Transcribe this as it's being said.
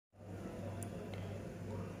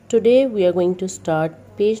Today we are going to start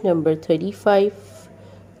page number 35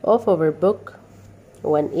 of our book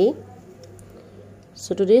 1A.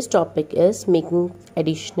 So today's topic is making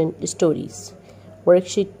addition stories.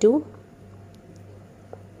 Worksheet 2.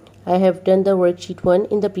 I have done the worksheet 1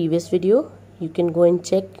 in the previous video. You can go and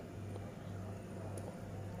check.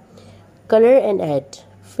 Color and add.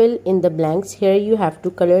 Fill in the blanks. Here you have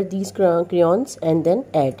to color these crayons and then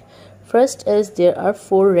add. First is there are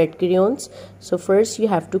 4 red crayons. So first you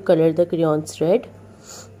have to color the crayons red.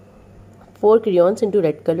 4 crayons into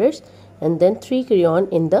red colors and then 3 crayon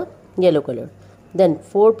in the yellow color. Then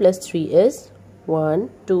 4 plus 3 is 1,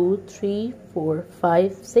 2, 3, 4,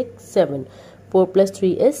 5, 6, 7. 4 plus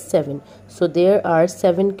 3 is 7. So there are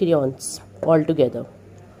 7 crayons altogether.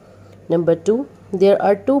 Number 2. There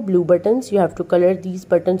are 2 blue buttons. You have to color these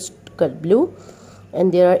buttons blue.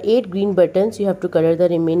 And there are 8 green buttons. You have to color the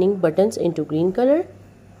remaining buttons into green color.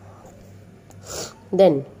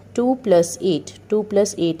 Then 2 plus 8. 2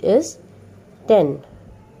 plus 8 is 10.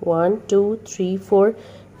 1, 2, 3, 4,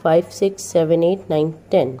 5, 6, 7, 8, 9,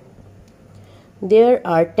 10. There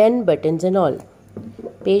are 10 buttons in all.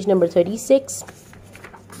 Page number 36.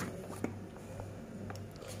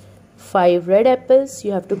 5 red apples.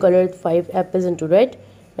 You have to color 5 apples into red.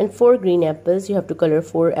 And 4 green apples. You have to color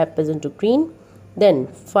 4 apples into green. Then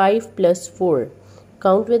 5 plus 4.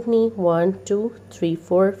 Count with me. 1, 2, 3,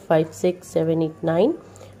 4, 5, 6, 7, 8, 9.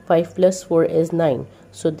 5 plus 4 is 9.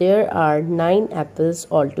 So there are 9 apples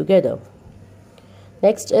altogether.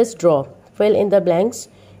 Next is draw. Fill in the blanks.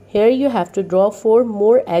 Here you have to draw 4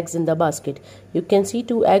 more eggs in the basket. You can see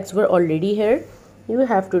 2 eggs were already here. You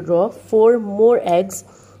have to draw 4 more eggs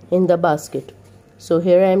in the basket. So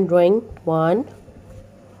here I am drawing 1,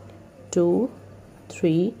 2,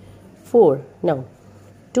 3, 4. Now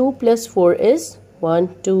 2 plus 4 is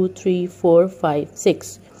 1, 2, 3, 4, 5,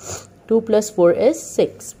 6. 2 plus 4 is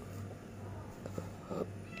 6.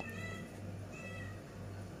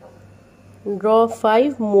 Draw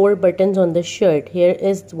 5 more buttons on the shirt. Here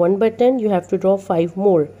is 1 button. You have to draw 5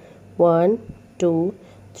 more. 1, 2,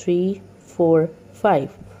 3, 4,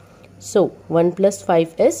 5. So 1 plus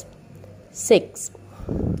 5 is 6.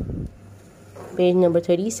 Page number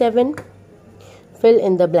 37. Fill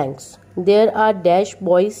in the blanks. There are dash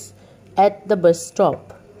boys at the bus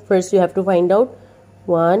stop. First you have to find out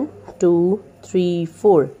 1, 2, 3,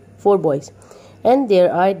 4. 4 boys. And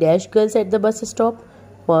there are dash girls at the bus stop.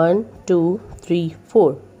 1, 2, 3,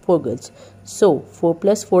 4. 4 girls. So 4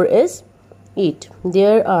 plus 4 is 8.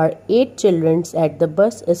 There are 8 children at the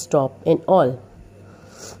bus stop in all.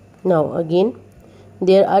 Now again,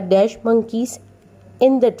 there are dash monkeys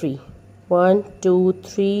in the tree. 1, 2,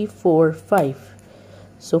 3, 4, 5.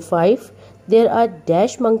 So 5. There are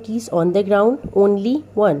dash monkeys on the ground. Only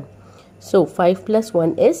 1. So 5 plus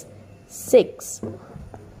 1 is 6.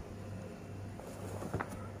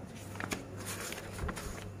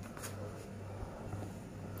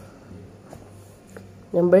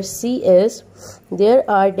 Number C is there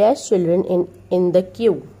are dash children in the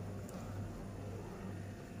queue.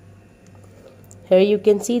 Here you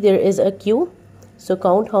can see there is a queue. So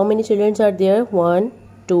count how many children are there. 1,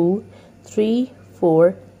 2, 3,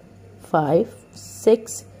 4, 5,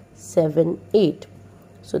 6, 7, 8.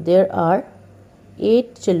 So there are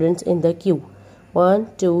 8 children in the queue.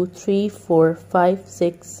 1, 2, 3, 4, 5,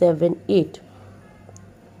 6, 7, 8.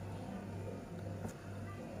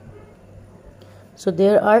 So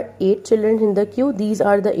there are 8 children in the queue. These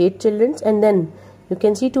are the 8 children, and then you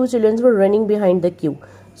can see 2 children were running behind the queue.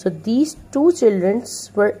 So these 2 children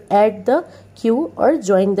were at the queue or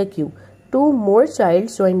joined the queue. 2 more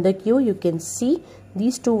childs joined the queue. You can see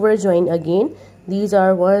these 2 were joined again. These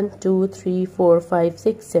are 1, 2, 3, 4, 5,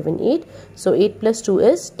 6, 7, 8. So 8 plus 2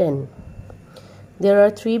 is 10. There are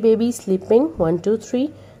 3 babies sleeping. 1, 2,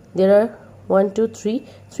 3. There are 1, 2, 3.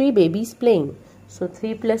 3 babies playing. So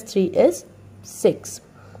 3 plus 3 is 6.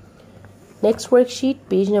 Next worksheet,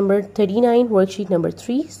 page number 39, worksheet number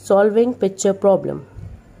 3, solving picture problem.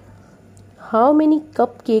 How many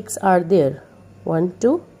cupcakes are there? 1,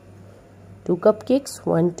 2. 2 cupcakes.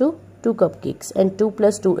 1, 2. 2 cupcakes. And 2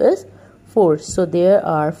 plus 2 is 4. So there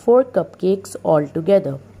are 4 cupcakes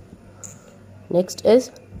altogether. Next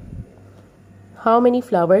is how many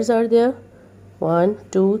flowers are there? 1,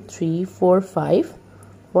 2, 3, 4, 5.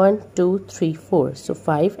 1, 2, 3, 4. So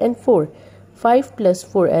 5 and 4. 5 plus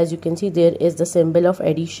 4, as you can see, there is the symbol of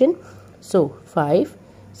addition. So 5,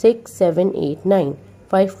 6, 7, 8, 9.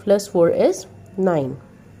 5 plus 4 is 9.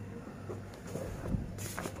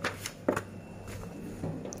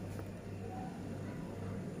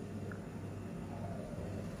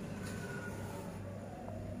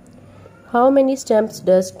 How many stamps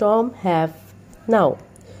does Tom have now?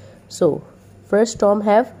 So first Tom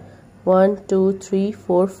have 1, 2, 3,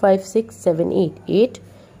 4, 5, 6, 7, 8. 8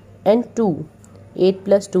 and 2. 8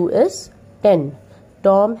 plus 2 is 10.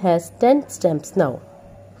 Tom has 10 stamps now.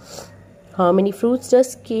 How many fruits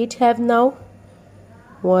does Kate have now?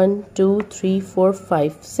 1, 2, 3, 4,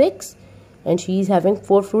 5, 6. And she is having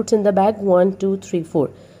 4 fruits in the bag. 1, 2, 3, 4.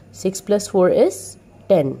 6 plus 4 is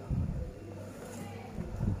 10.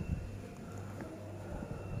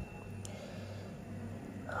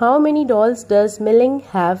 How many dolls does Milling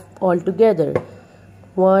have altogether?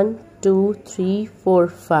 1, 2, 3, 4,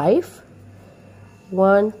 5.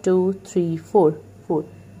 1, 2, 3, 4. 4.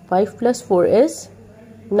 5 plus 4 is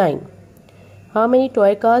 9. How many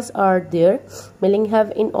toy cars are there Milling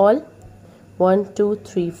have in all? 1, 2,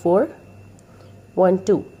 3, 4. 1,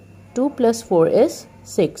 2. 2 plus 4 is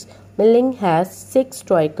 6. Milling has 6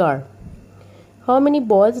 toy car. How many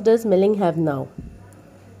balls does Milling have now?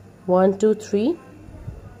 1, 2, 3.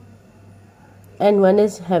 And 1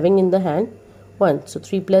 is having in the hand 1. So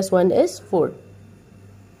 3 plus 1 is 4.